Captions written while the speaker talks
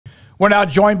We're now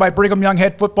joined by Brigham Young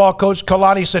head football coach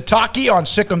Kalani Sitake on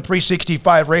Sikkim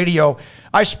 365 Radio.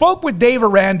 I spoke with Dave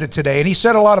Aranda today, and he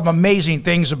said a lot of amazing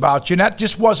things about you. And that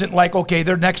just wasn't like, okay,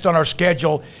 they're next on our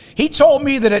schedule. He told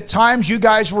me that at times you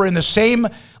guys were in the same,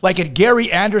 like at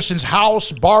Gary Anderson's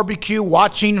house, barbecue,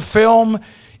 watching film.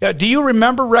 Do you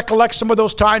recollect some of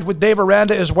those times with Dave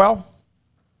Aranda as well?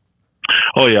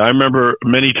 Oh yeah, I remember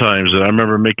many times, and I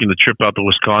remember making the trip out to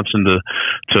Wisconsin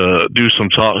to do some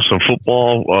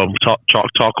football,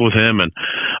 talk with him, and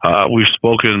we've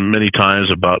spoken many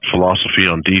times about philosophy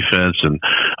on defense and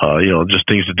just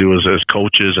things to do as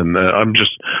coaches. And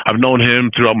I've known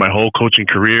him throughout my whole coaching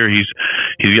career.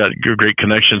 He's got great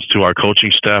connections to our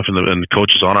coaching staff and the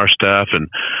coaches on our staff, and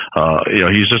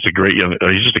he's just a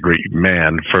great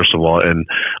man, first of all, and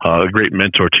a great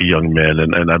mentor to young men.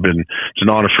 And it's an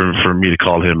honor for me to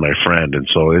call him my friend, and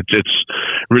so it's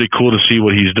really cool to see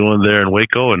what he's doing there in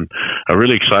Waco, and I'm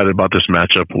really excited about this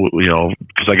matchup,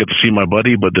 because I get to see my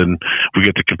buddy, but then we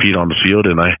get to compete on the field,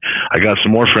 and I got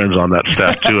some more friends on that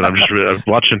staff too, and I'm just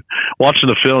watching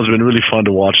the film. It's been really fun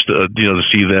to watch to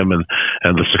see them and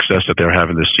the success that they're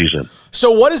having this season.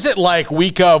 So what is it like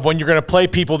week of when you're going to play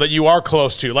people that you are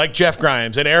close to, like Jeff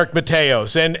Grimes and Eric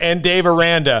Mateos and Dave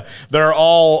Aranda, that are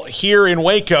all here in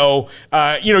Waco?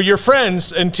 You're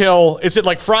friends until, is it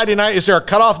like Friday night? Is there a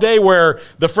cutoff day where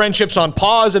the friendship's on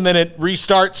pause and then it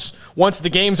restarts once the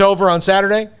game's over on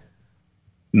Saturday?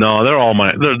 No, they're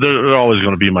always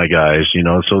going to be my guys,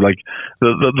 So like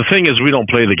the thing is, we don't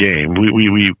play the game.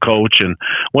 We coach, and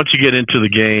once you get into the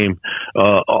game,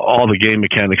 all the game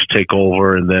mechanics take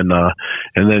over, and then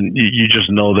you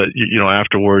just know that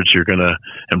afterwards you're going to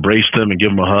embrace them and give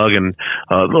them a hug, and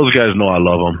those guys know I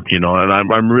love them, and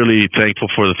I'm really thankful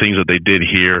for the things that they did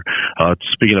here.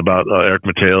 Speaking about Eric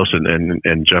Mateos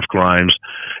and Jeff Grimes,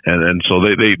 and so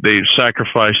they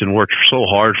sacrificed and worked so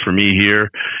hard for me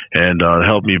here, and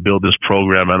helped me build this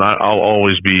program, and I'll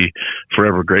always be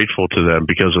forever grateful to them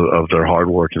because of their hard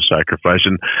work and sacrifice.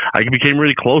 And I became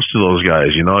really close to those guys.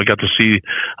 I got to see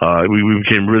we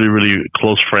became really, really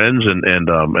close friends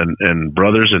and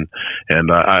brothers,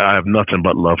 and I have nothing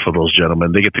but love for those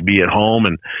gentlemen. They get to be at home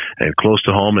and close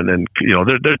to home, and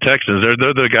they're Texans.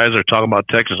 They're the guys that are talking about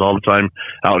Texas all the time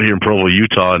out here in Provo,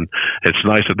 Utah, and it's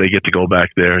nice that they get to go back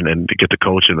there and get to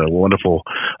coach in a wonderful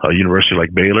university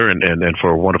like Baylor, and for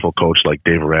a wonderful coach like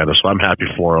Dave Aranda. So I'm happy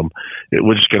for them.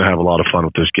 We're just going to have a lot of fun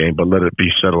with this game, but let it be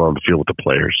settled on the field with the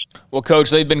players. Well, Coach,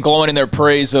 they've been glowing in their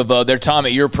praise of their time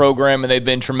at your program, and they've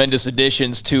been tremendous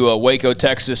additions to Waco,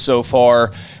 Texas so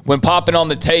far. When popping on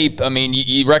the tape, I mean,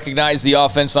 you recognize the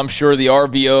offense, I'm sure, the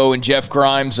RVO and Jeff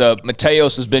Grimes.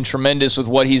 Mateos has been tremendous with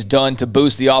what he's done to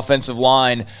boost the offensive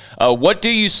line. What do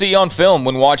you see on film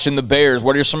when watching the Bears?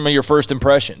 What are some of your first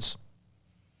impressions?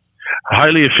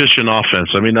 Highly efficient offense.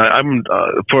 I mean, I'm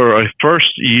for a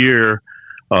first year,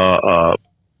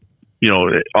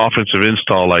 offensive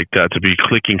install like that to be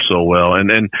clicking so well. And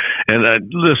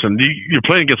listen, you're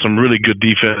playing against some really good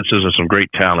defenses and some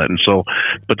great talent. And so,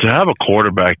 but to have a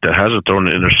quarterback that hasn't thrown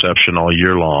an interception all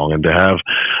year long, and to have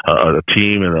a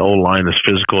team and an O-line as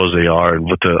physical as they are, and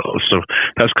so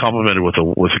that's complemented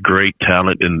with great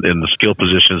talent in the skill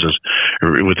positions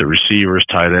with the receivers,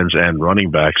 tight ends, and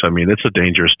running backs. I mean, it's a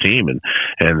dangerous team.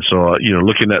 And so,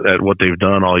 looking at what they've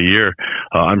done all year,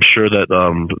 I'm sure that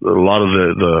a lot of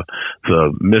the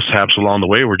mishaps along the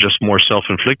way were just more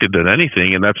self-inflicted than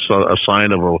anything, and that's a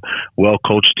sign of a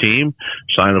well-coached team,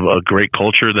 sign of a great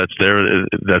culture that's there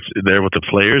with the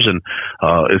players, and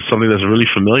it's something that's really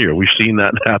familiar. We've seen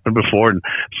that happen before, and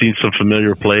seen some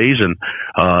familiar plays and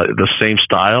the same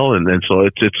style, and so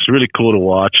it's really cool to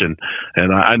watch. And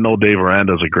I know Dave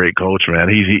Aranda is a great coach, man.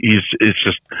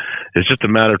 It's just a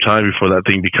matter of time before that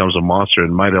thing becomes a monster,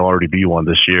 and might already be one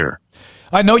this year.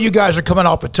 I know you guys are coming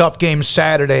off a tough game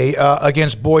Saturday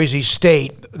against Boise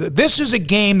State. This is a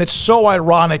game that's so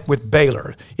ironic with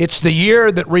Baylor. It's the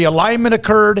year that realignment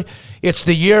occurred. It's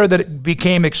the year that it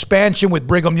became expansion with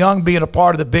Brigham Young being a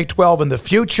part of the Big 12 in the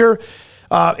future.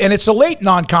 And it's a late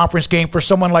non-conference game for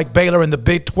someone like Baylor in the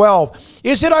Big 12.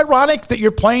 Is it ironic that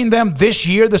you're playing them this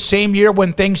year, the same year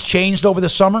when things changed over the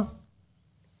summer?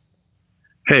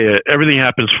 Hey, everything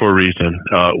happens for a reason.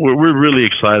 We're really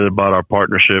excited about our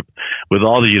partnership with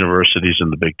all the universities in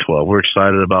the Big 12. We're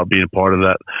excited about being part of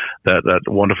that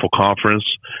wonderful conference,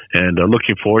 and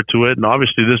looking forward to it. And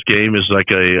obviously, this game is like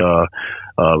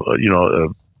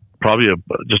probably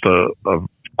just a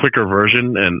quicker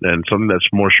version and something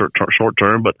that's more short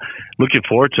term. But looking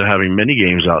forward to having many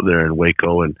games out there in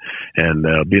Waco and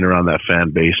being around that fan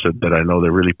base that I know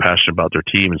they're really passionate about their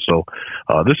team. And so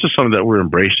this is something that we're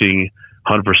embracing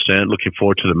 100%. Looking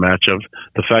forward to the matchup.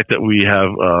 The fact that we have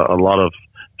a lot of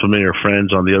familiar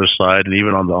friends on the other side, and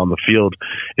even on the field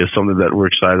is something that we're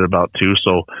excited about too.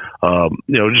 So,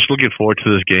 just looking forward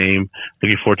to this game,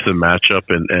 looking forward to the matchup,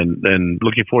 and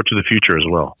looking forward to the future as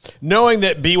well. Knowing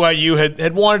that BYU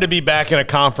had wanted to be back in a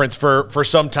conference for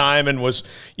some time and was,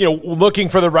 looking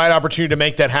for the right opportunity to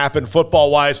make that happen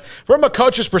football-wise, from a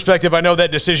coach's perspective, I know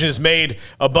that decision is made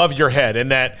above your head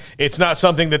and that it's not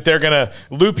something that they're going to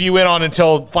loop you in on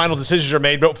until final decisions are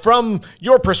made. But from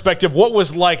your perspective, what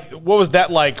was that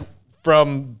like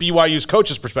from BYU's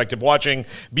coach's perspective, watching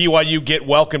BYU get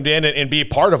welcomed in and be a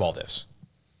part of all this?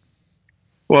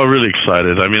 Well, really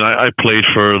excited. I mean, I played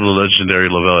for the legendary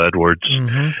Lavelle Edwards,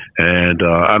 and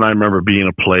I remember being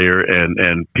a player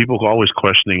and people always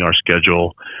questioning our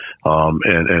schedule,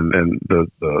 and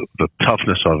the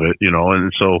toughness of it,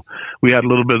 And so we had a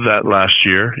little bit of that last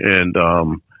year, and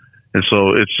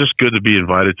so it's just good to be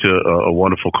invited to a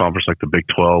wonderful conference like the Big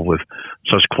 12 with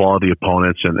such quality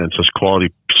opponents and such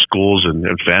quality schools and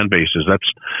fan bases. That's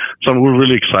something we're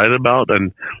really excited about.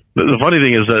 And the funny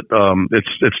thing is that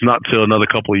it's not till another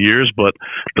couple of years, but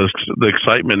the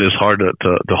excitement is hard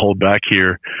to hold back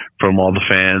here from all the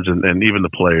fans and even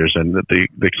the players. And the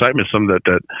excitement is something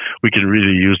that we can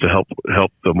really use to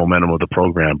help the momentum of the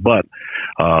program. But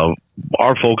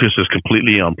our focus is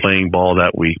completely on playing ball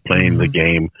that week, playing the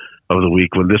game of the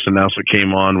week. When this announcement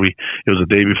came on, it was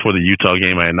the day before the Utah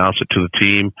game. I announced it to the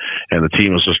team, and the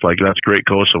team was just like, "That's great,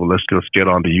 coach. So let's get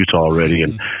on to Utah already."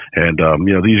 And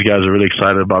these guys are really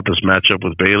excited about this matchup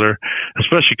with Baylor,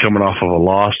 especially coming off of a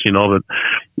loss. That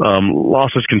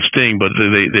losses can sting, but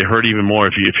they hurt even more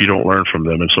if you don't learn from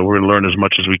them. And so we're going to learn as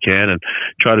much as we can and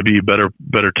try to be a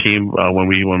better team when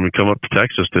we come up to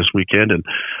Texas this weekend. And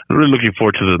I'm really looking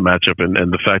forward to the matchup and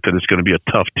the fact that it's going to be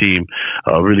a tough team.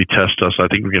 Really test us. I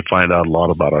think we can find out a lot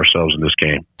about ourselves in this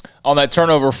game. On that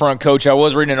turnover front, Coach, I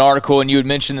was reading an article, and you had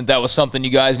mentioned that was something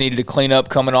you guys needed to clean up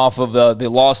coming off of the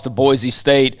loss to Boise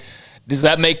State. Does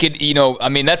that make it,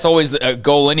 that's always a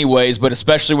goal anyways, but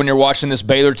especially when you're watching this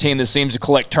Baylor team that seems to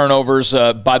collect turnovers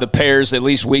by the pairs at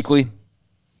least weekly?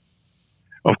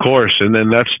 Of course, and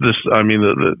then that's this. I mean,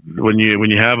 when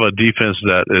you have a defense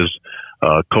that is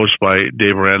coached by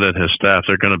Dave Aranda and his staff,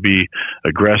 they're going to be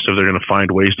aggressive. They're going to find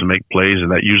ways to make plays,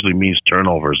 and that usually means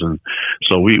turnovers. And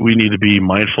so we need to be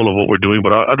mindful of what we're doing.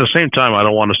 But at the same time, I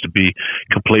don't want us to be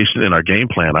complacent in our game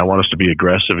plan. I want us to be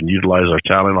aggressive and utilize our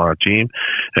talent on our team.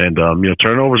 And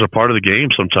turnovers are part of the game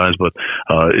sometimes, but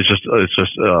it's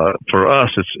just for us,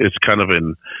 it's kind of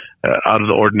out of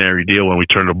the ordinary deal when we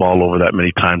turn the ball over that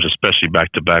many times, especially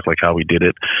back to back, like how we did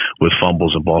it with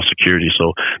fumbles and ball security.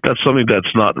 So that's something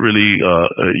that's not really,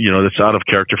 that's out of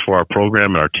character for our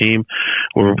program and our team.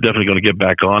 We're definitely going to get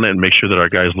back on it and make sure that our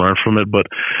guys learn from it. But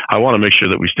I want to make sure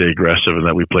that we stay aggressive and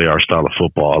that we play our style of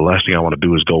football. The last thing I want to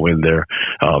do is go in there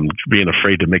being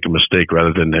afraid to make a mistake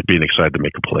rather than being excited to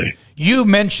make a play. You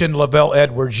mentioned Lavelle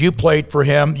Edwards. You played for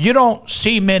him. You don't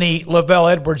see many Lavelle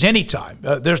Edwards anytime.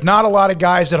 There's not a lot of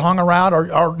guys that hung around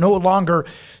or are no longer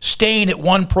staying at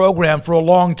one program for a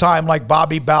long time like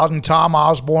Bobby Bowden, Tom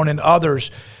Osborne, and others.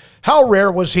 How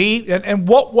rare was he, and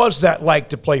what was that like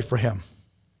to play for him?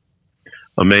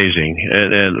 Amazing,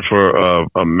 and for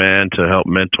a man to help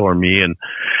mentor me, and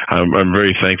I'm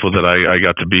very thankful that I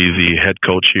got to be the head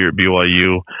coach here at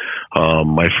BYU.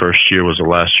 My first year was the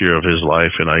last year of his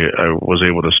life, and I was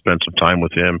able to spend some time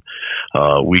with him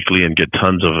weekly and get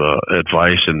tons of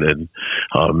advice and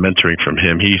mentoring from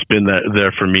him. He's been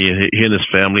there for me, and he and his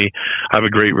family. I have a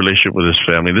great relationship with his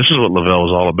family. This is what Lavelle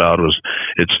was all about.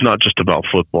 It's not just about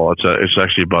football. It's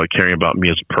actually about caring about me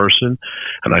as a person,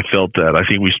 and I felt that. I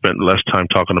think we spent less time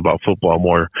talking about football,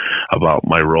 more about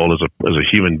my role as a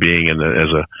human being and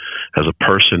as a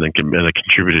person and a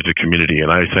contributor to the community.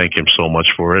 And I thank him so much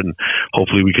for it. And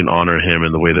hopefully we can honor him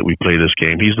in the way that we play this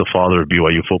game. He's the father of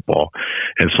BYU football.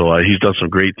 And so he's done some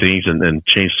great things and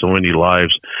changed so many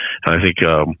lives. And I think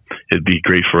it'd be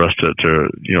great for us to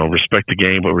respect the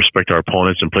game, but respect our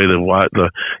opponents and play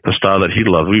the style that he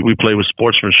loved. We play with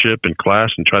sportsmanship and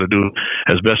class and try to do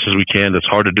as best as we can. That's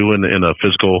hard to do in a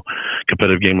physical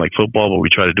competitive game like football, but we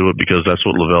try to do it because that's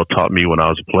what Lavelle taught me when I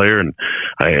was a player, and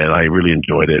I really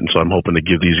enjoyed it. And so I'm hoping to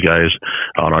give these guys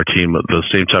on our team the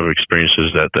same type of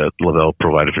experiences that Lavelle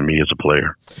provided for me as a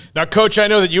player. Now, Coach, I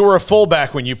know that you were a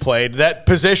fullback when you played. That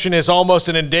position is almost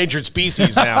an endangered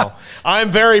species now. I'm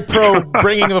very pro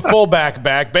bringing the fullback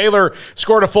back. Baylor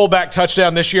scored a fullback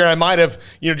touchdown this year. I might have,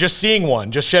 just seeing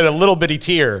one, just shed a little bitty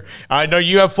tear. I know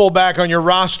you have fullback on your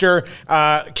roster.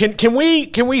 Can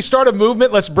we start a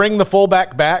movement? Let's bring the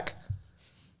fullback back.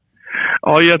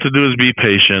 All you have to do is be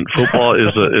patient. Football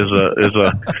is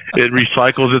it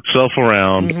recycles itself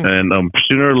around, and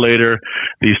sooner or later,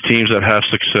 these teams that have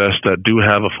success, that do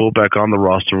have a fullback on the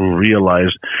roster, will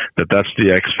realize that that's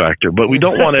the X factor. But we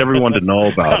don't want everyone to know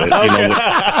about it.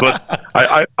 But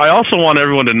I also want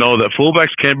everyone to know that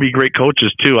fullbacks can be great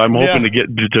coaches too. I'm hoping to get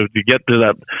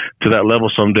to that level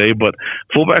someday. But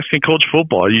fullbacks can coach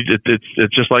football.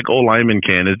 It's just like old linemen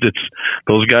can. It's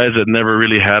those guys that never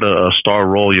really had a star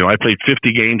role. I played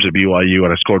 50 games at BYU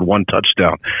and I scored 1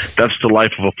 touchdown. That's the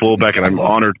life of a fullback, and I'm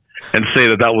honored and say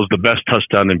that was the best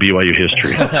touchdown in BYU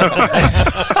history.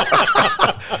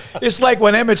 It's like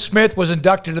when Emmitt Smith was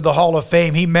inducted to the Hall of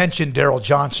Fame, he mentioned Daryl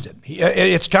Johnston.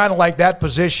 It's kind of like that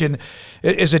position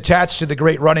is attached to the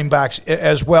great running backs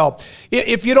as well.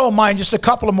 If you don't mind, just a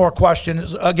couple of more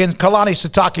questions. Again, Kalani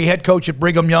Sitake, head coach at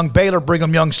Brigham Young, Baylor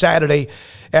Brigham Young Saturday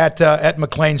at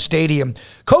McLean Stadium.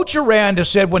 Coach Aranda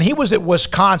said when he was at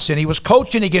Wisconsin, he was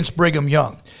coaching against Brigham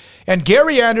Young. And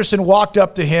Gary Anderson walked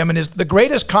up to him, and the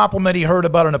greatest compliment he heard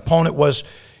about an opponent was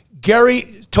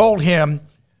Gary told him,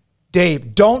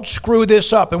 Dave, don't screw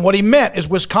this up. And what he meant is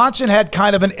Wisconsin had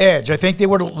kind of an edge. I think they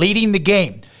were leading the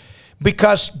game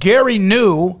because Gary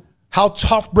knew how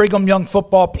tough Brigham Young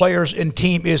football players and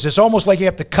team is. It's almost like you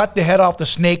have to cut the head off the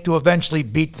snake to eventually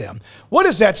beat them. What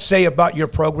does that say about your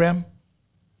program?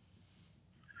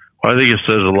 Well, I think it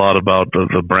says a lot about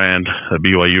the brand that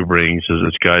BYU brings. Is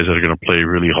it's guys that are going to play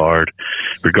really hard,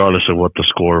 regardless of what the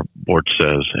scoreboard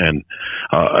says. And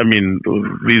I mean,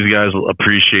 these guys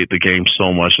appreciate the game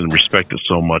so much and respect it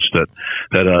so much that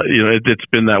it's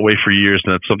been that way for years.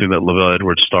 And that's something that Lavelle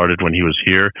Edwards started when he was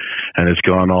here, and it's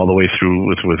gone all the way through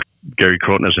with Gary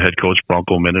Croton as a head coach,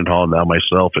 Bronco Mendenhall, and now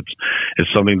myself.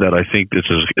 It's something that I think this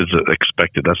is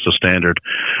expected. That's the standard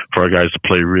for our guys to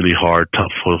play really hard,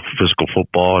 tough physical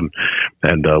football and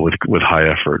with high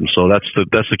effort. And so that's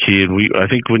the key. And I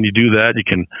think when you do that, you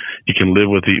can live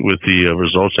with the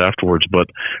results afterwards. But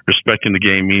respecting the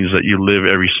game means that you live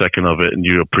every second of it and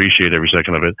you appreciate every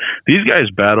second of it. These guys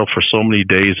battle for so many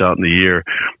days out in the year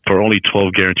for only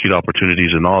 12 guaranteed opportunities,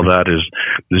 and all that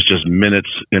is just minutes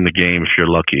in the game if you're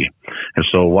lucky. And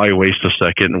so why waste a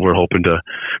second? And we're hoping to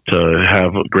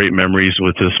have great memories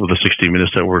with the 60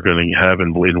 minutes that we're going to have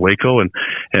in Waco,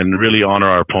 and really honor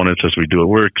our opponents as we do it.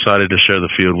 We're excited to share the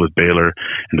field with Baylor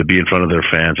and to be in front of their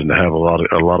fans and to have a lot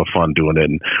of fun doing it.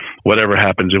 And whatever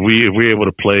happens, if we're able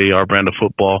to play our brand of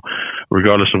football,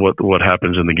 regardless of what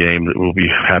happens in the game, we'll be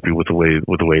happy with the way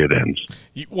it ends.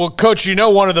 Well, Coach,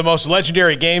 one of the most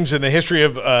legendary games in the history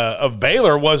of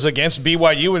Baylor was against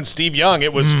BYU and Steve Young.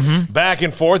 It was back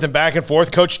and forth and back and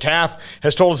forth. Coach Taff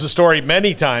has told us the story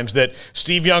many times that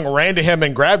Steve Young ran to him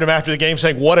and grabbed him after the game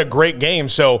saying, what a great game.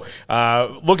 So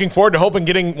looking forward to hoping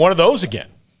getting one of those again.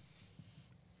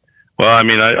 Well, I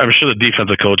mean, I'm sure the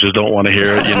defensive coaches don't want to hear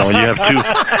it. You have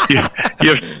you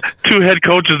have two head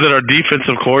coaches that are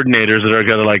defensive coordinators that are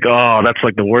going to oh, that's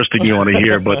like the worst thing you want to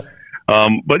hear. But as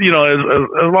long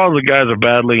as the guys are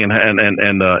battling and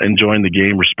enjoying the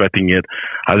game, respecting it,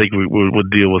 I think we'll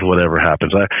deal with whatever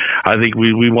happens. I think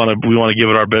we want to give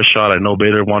it our best shot. I know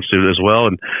Baylor wants to as well,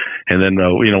 and then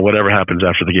whatever happens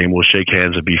after the game, we'll shake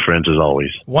hands and be friends as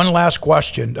always. One last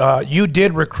question: you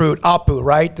did recruit Apu,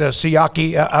 right?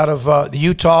 Sitake out of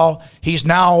Utah. He's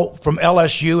now from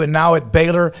LSU and now at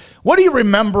Baylor. What do you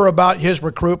remember about his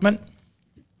recruitment?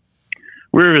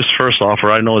 We were his first offer.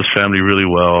 I know his family really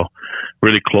well.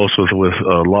 Really close with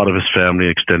a lot of his family,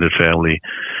 extended family.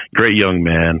 Great young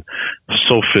man,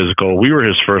 so physical. We were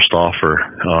his first offer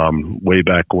way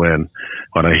back when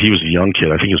he was a young kid.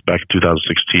 I think it was back in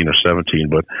 2016 or 17.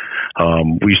 But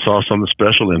we saw something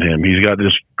special in him. He's got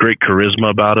this great charisma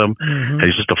about him.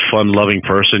 He's just a fun-loving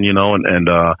person, and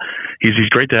he's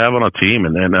great to have on a team.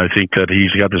 And I think that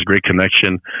he's got this great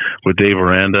connection with Dave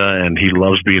Aranda, and he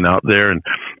loves being out there. And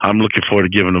I'm looking forward to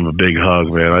giving him a big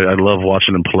hug, man. I love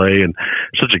watching him play, and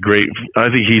I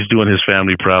think he's doing his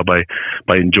family proud by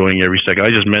enjoying every second. I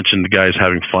just mentioned the guys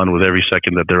having fun with every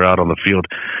second that they're out on the field.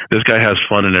 This guy has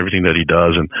fun in everything that he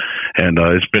does, and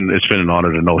it's been an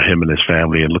honor to know him and his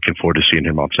family, and looking forward to seeing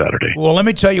him on Saturday. Well, let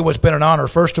me tell you what's been an honor.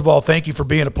 First of all, thank you for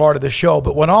being a part of the show.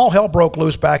 But when all hell broke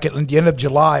loose back at the end of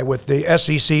July with the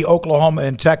SEC, Oklahoma,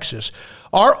 and Texas,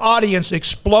 our audience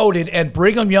exploded, and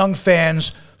Brigham Young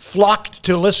fans flocked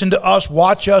to listen to us,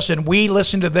 watch us, and we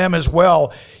listen to them as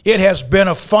well. It has been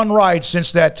a fun ride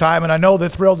since that time, and I know they're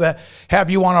thrilled to have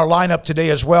you on our lineup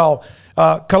today as well.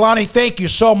 Kalani, thank you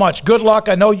so much. Good luck.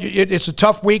 I know it's a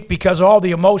tough week because of all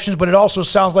the emotions, but it also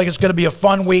sounds like it's going to be a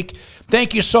fun week.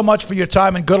 Thank you so much for your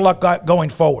time, and good luck going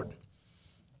forward.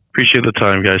 Appreciate the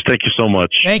time, guys. Thank you so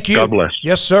much. Thank you. God bless.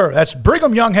 Yes, sir. That's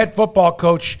Brigham Young head football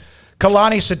coach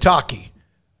Kalani Sitake.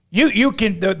 You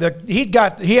can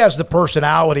he has the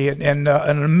personality and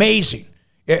an amazing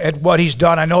at what he's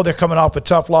done. I know they're coming off a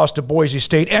tough loss to Boise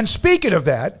State. And speaking of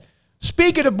that,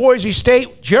 speaking of Boise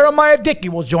State, Jeremiah Dickey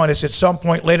will join us at some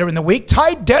point later in the week.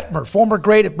 Ty Detmer, former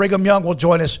great at Brigham Young, will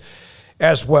join us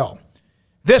as well.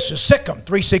 This is Sikkim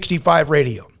 365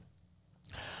 Radio.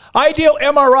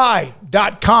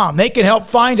 IdealMRI.com. They can help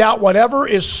find out whatever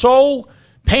is so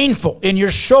painful in your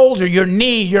shoulder, your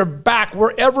knee, your back,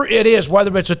 wherever it is,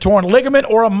 whether it's a torn ligament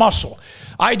or a muscle.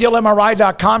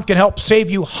 IdealMRI.com can help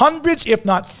save you hundreds, if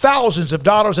not thousands of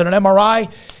dollars in an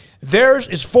MRI. Theirs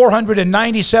is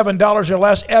 $497 or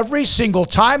less every single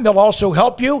time. They'll also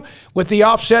help you with the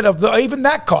offset of even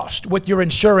that cost with your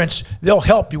insurance. They'll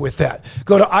help you with that.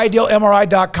 Go to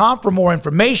idealmri.com for more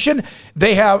information.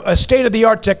 They have a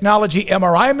state-of-the-art technology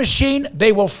MRI machine.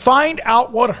 They will find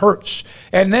out what hurts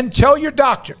and then tell your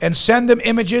doctor and send them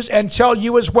images and tell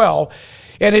you as well.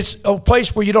 And it's a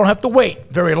place where you don't have to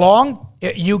wait very long.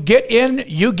 You get in,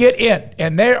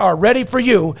 and they are ready for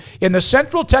you in the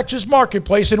Central Texas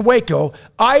marketplace in Waco,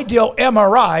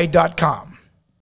 idealmri.com.